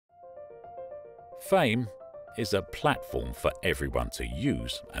Fame is a platform for everyone to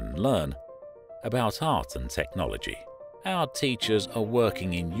use and learn about art and technology. Our teachers are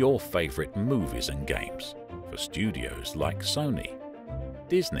working in your favorite movies and games for studios like Sony,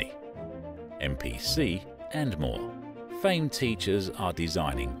 Disney, MPC, and more. Fame teachers are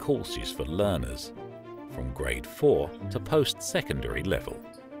designing courses for learners from grade 4 to post-secondary level.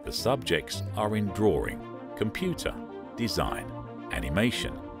 The subjects are in drawing, computer, design,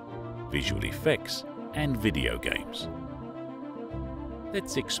 animation, visual effects, and video games.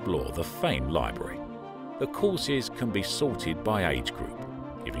 Let's explore the Fame library. The courses can be sorted by age group,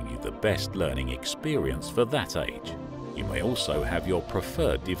 giving you the best learning experience for that age. You may also have your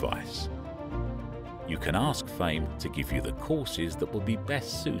preferred device. You can ask Fame to give you the courses that will be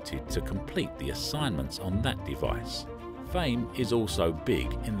best suited to complete the assignments on that device. Fame is also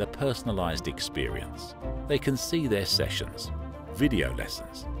big in the personalized experience. They can see their sessions, video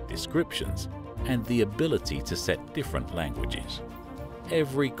lessons, descriptions, and the ability to set different languages.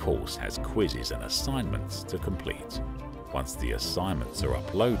 Every course has quizzes and assignments to complete. Once the assignments are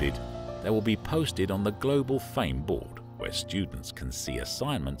uploaded, they will be posted on the global Fame board, where students can see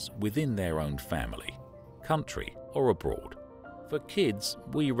assignments within their own family, country, or abroad. For kids,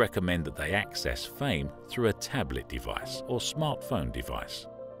 we recommend that they access Fame through a tablet device or smartphone device.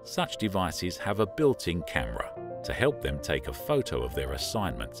 Such devices have a built-in camera to help them take a photo of their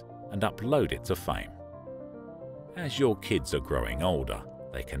assignment and upload it to Fame. As your kids are growing older,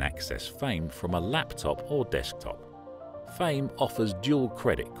 they can access Fame from a laptop or desktop. Fame offers dual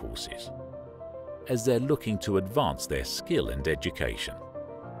credit courses, as they're looking to advance their skill and education.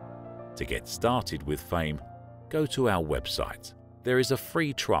 To get started with Fame, go to our website. There is a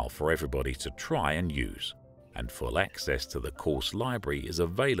free trial for everybody to try and use, and full access to the course library is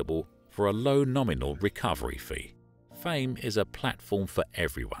available for a low nominal recovery fee. Fame is a platform for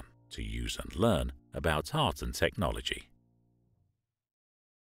everyone to use and learn about art and technology.